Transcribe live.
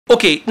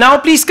Okay, now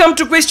please come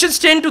to questions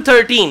 10 to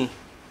 13.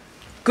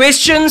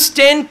 Questions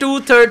 10 to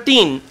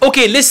 13.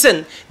 Okay,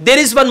 listen, there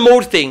is one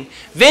more thing.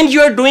 When you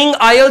are doing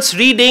IELTS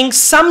reading,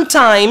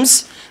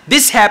 sometimes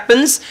this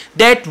happens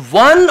that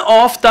one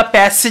of the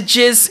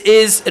passages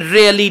is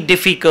really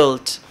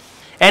difficult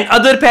and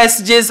other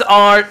passages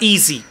are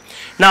easy.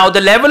 Now,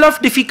 the level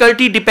of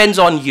difficulty depends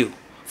on you.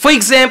 For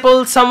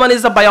example, someone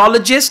is a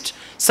biologist,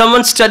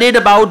 someone studied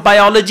about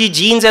biology,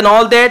 genes and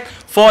all that.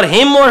 For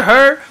him or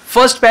her,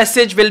 first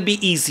passage will be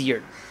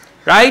easier,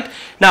 right?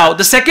 Now,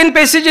 the second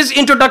passage is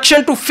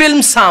introduction to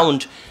film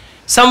sound.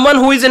 Someone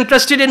who is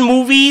interested in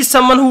movies,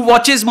 someone who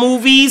watches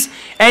movies,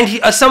 and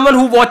someone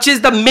who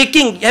watches the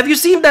making. Have you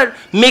seen the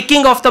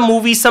making of the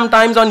movie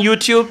sometimes on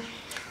YouTube?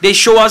 They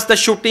show us the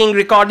shooting,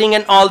 recording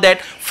and all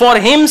that. For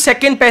him,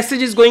 second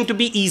passage is going to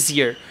be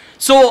easier.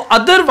 So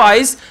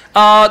otherwise,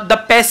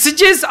 the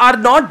passages are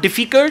not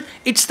difficult.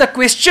 It's the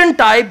question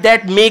type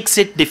that makes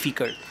it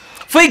difficult.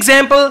 For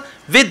example,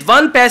 with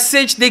one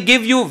passage, they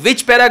give you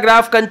which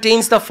paragraph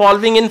contains the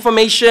following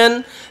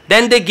information.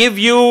 Then they give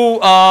you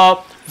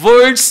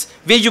words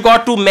where you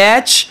got to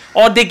match,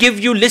 or they give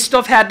you list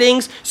of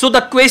headings. So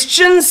the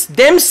questions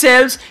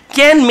themselves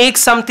can make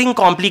something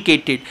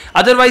complicated.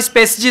 Otherwise,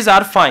 passages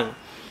are fine.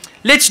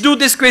 Let's do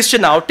this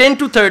question now, 10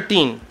 to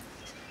 13.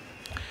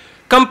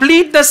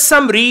 Complete the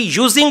summary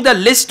using the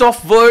list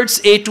of words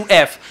A to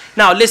F.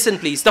 Now listen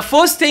please. The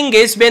first thing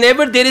is,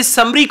 whenever there is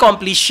summary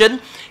completion,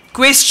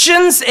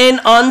 questions and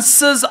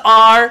answers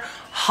are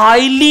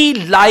highly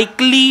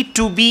likely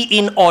to be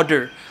in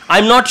order.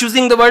 I'm not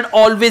using the word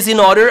always in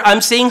order.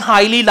 I'm saying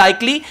highly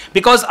likely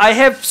because I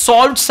have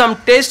solved some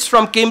tests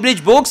from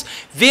Cambridge books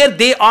where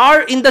they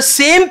are in the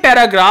same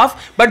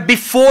paragraph but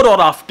before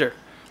or after.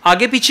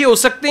 आगे पीछे हो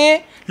सकते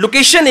हैं,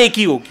 location एक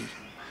ही होगी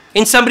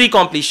in summary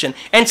completion.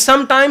 And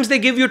sometimes they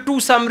give you 2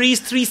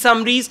 summaries, 3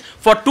 summaries.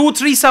 For 2,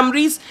 3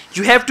 summaries,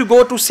 you have to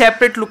go to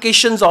separate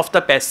locations of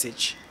the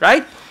passage,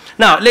 right?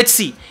 Now, let's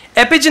see.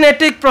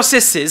 Epigenetic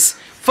processes.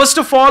 First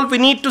of all, we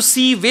need to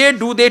see where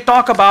do they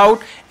talk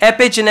about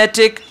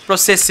epigenetic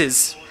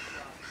processes.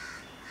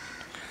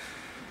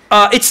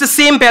 It's the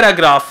same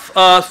paragraph.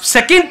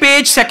 Second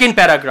page, second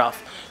paragraph.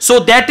 So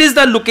that is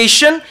the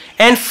location,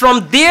 and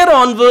from there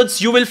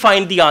onwards you will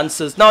find the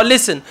answers. Now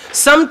listen,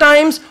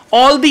 sometimes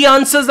all the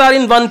answers are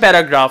in one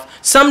paragraph.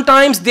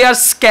 Sometimes they are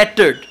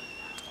scattered.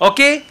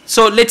 Okay,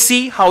 so let's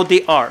see how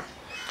they are.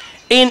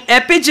 In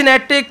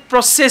epigenetic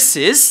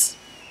processes,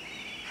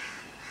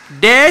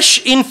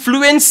 dash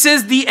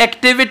influences the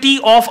activity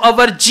of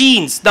our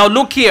genes. Now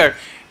look here,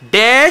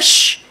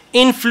 dash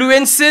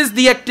influences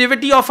the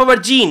activity of our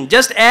gene.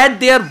 Just add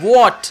there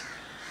what.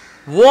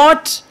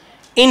 What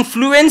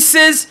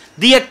influences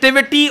the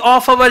activity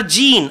of our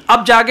gene.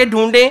 अब जाके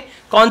ढूंढे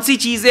कौन सी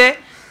चीज है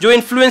जो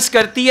influence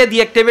करती है the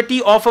activity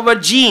of our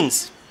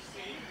genes.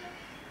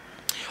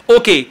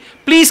 Okay,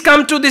 please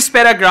come to this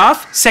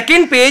paragraph,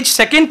 second page,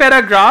 second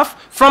paragraph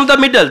from the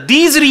middle.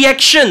 These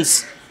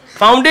reactions,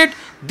 found it?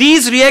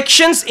 These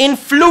reactions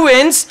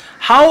influence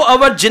how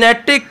our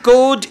genetic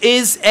code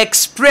is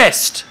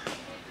expressed.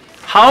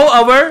 How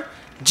our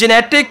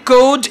genetic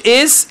code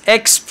is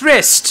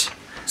expressed.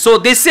 So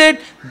they said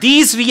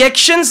these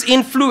reactions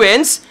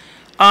influence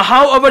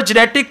how our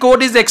genetic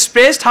code is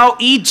expressed, how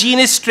each gene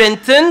is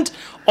strengthened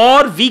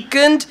or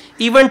weakened,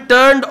 even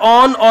turned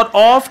on or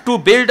off to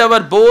build our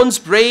bones,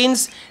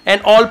 brains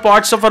and all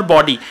parts of our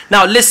body.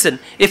 Now listen,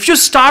 if you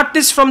start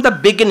this from the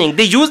beginning,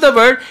 they use the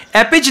word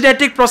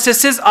epigenetic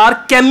processes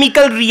are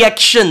chemical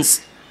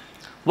reactions.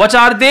 What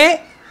are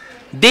they?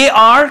 They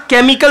are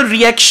chemical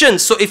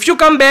reactions. So if you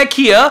come back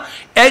here,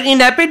 in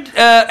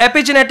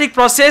epigenetic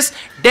process,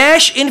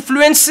 dash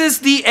influences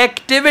the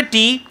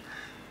activity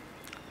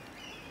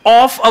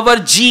of our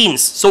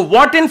genes. So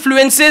what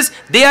influences?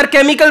 They are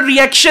chemical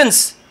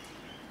reactions.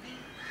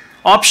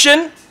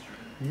 Option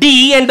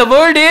D, and the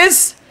word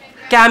is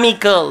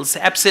chemicals.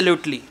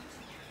 Absolutely.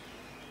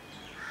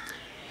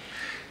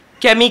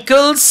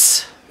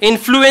 Chemicals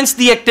influence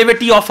the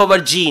activity of our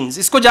genes.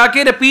 इसको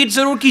जाके repeat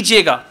जरूर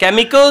कीजिएगा.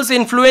 Chemicals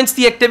influence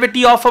the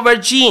activity of our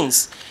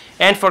genes.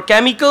 And for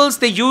chemicals,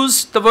 they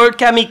use the word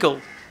chemical.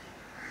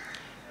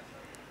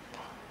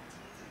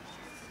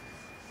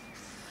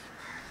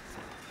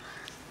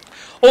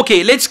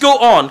 Okay, let's go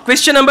on.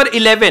 Question number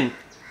 11.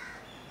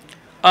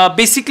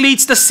 Basically,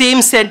 it's the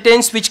same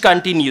sentence which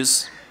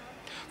continues.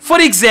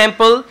 For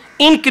example,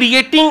 in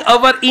creating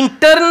our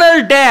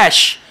internal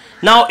dash.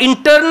 Now,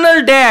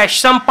 internal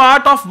dash, some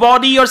part of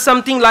body or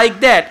something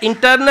like that.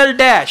 Internal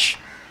dash.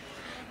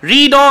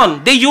 Read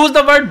on. They use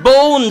the word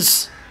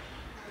bones.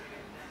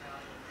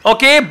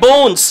 Okay,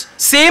 bones.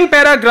 Same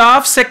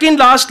paragraph, second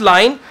last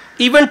line.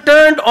 Even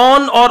turned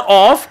on or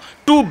off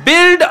to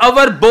build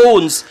our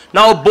bones.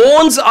 Now,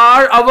 bones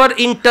are our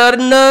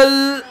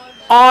internal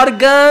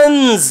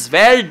organs.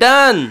 Well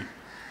done.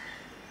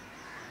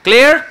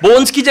 Clear?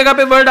 Bones की जगह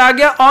पे word आ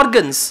गया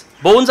organs.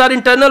 Bones are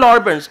internal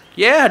organs.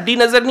 Yeah, हड्डी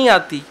नजर नहीं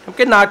आती.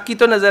 Okay, नाक की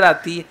तो नजर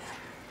आती है.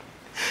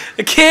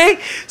 Okay,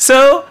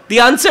 so the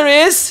answer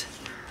is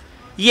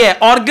yeah,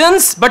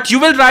 organs, but you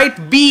will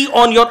write B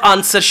on your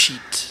answer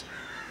sheet.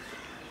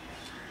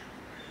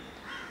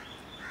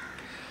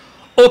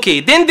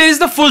 Okay, then there is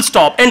the full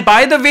stop. And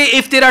by the way,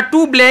 if there are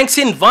two blanks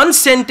in one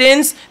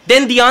sentence,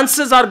 then the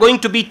answers are going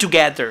to be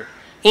together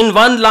in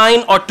one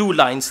line or two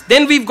lines.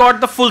 Then we've got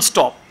the full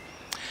stop.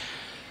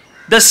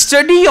 The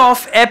study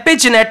of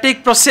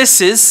epigenetic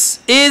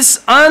processes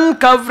is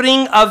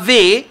uncovering a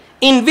way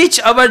in which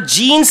our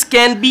genes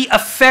can be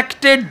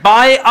affected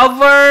by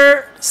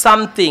our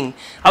something.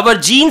 Our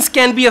genes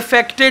can be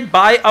affected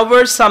by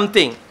our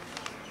something.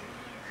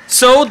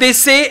 So they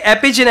say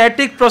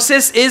epigenetic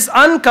process is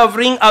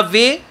uncovering a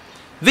way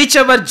which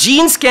our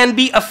genes can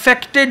be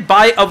affected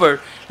by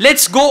our.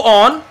 Let's go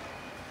on.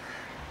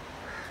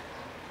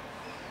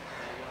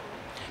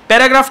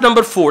 Paragraph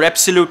number 4,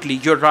 absolutely,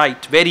 you're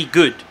right, very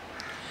good.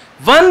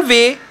 One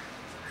way,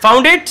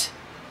 found it?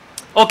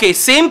 Okay,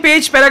 same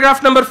page,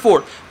 paragraph number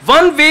 4.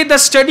 One way the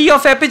study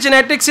of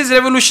epigenetics is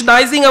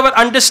revolutionizing our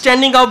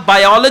understanding of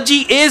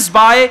biology is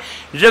by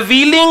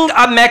revealing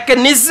a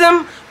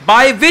mechanism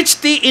by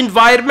which the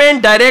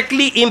environment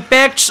directly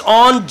impacts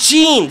on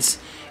genes.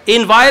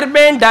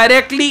 Environment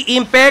directly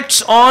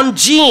impacts on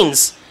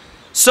genes.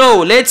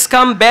 So let's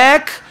come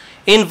back.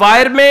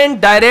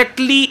 Environment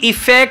directly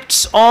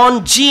affects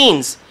on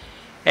genes.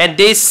 And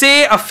they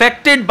say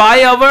affected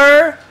by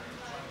our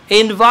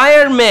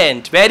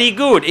environment. Very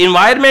good.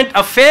 Environment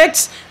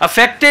affects,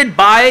 affected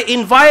by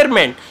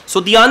environment. So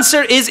the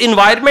answer is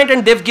environment,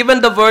 and they've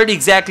given the word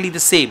exactly the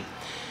same.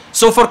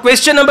 So for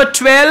question number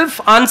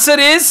 12, answer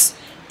is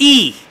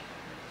E.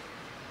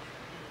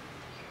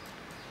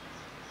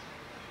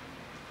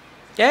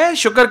 क्या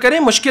शुक्र करें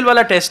मुश्किल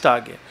वाला test आ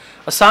गया.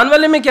 आसान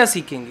वाले में क्या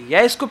सीखेंगे?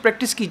 या इसको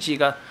प्रैक्टिस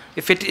कीजिएगा.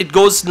 If it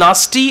goes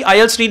nasty,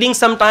 IELTS reading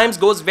sometimes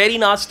goes very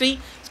nasty.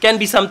 It can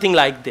be something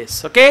like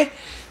this. Okay?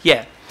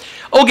 Yeah.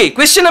 Okay,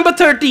 question number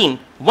 13.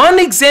 One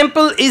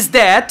example is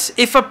that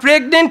if a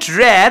pregnant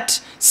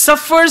rat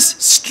suffers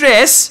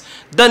stress,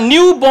 the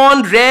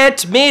newborn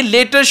rat may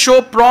later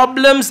show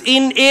problems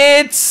in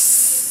its...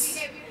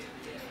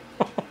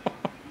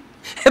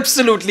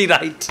 Absolutely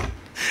right.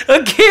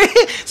 Okay,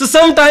 so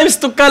sometimes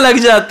tukka lag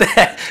jata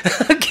hai.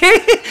 Okay,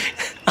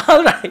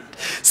 all right.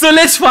 So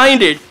let's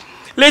find it.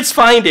 Let's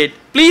find it.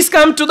 Please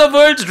come to the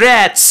word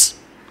rats.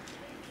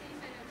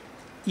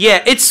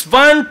 Yeah, it's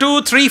 1,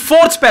 2, 3,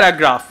 fourth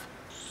paragraph.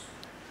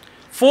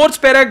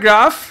 Fourth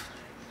paragraph.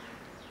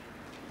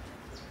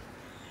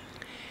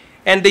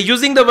 And they're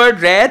using the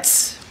word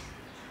rats.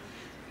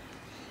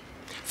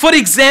 For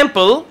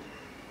example,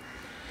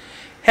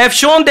 have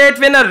shown that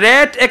when a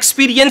rat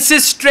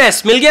experiences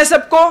stress, मिल गया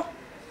सबको?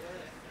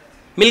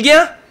 मिल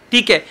गया?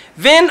 ठीक है.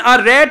 When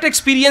a rat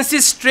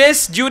experiences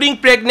stress during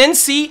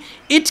pregnancy,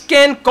 it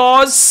can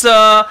cause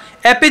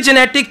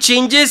epigenetic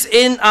changes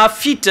in a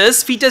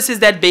fetus. Fetus is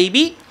that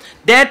baby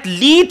that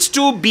leads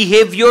to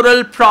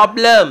behavioral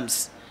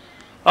problems.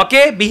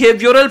 Okay,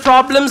 behavioral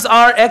problems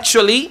are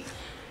actually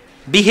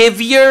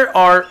behavior,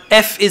 or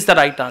F is the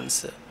right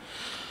answer.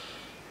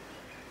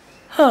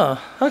 Huh,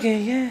 okay,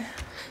 yeah.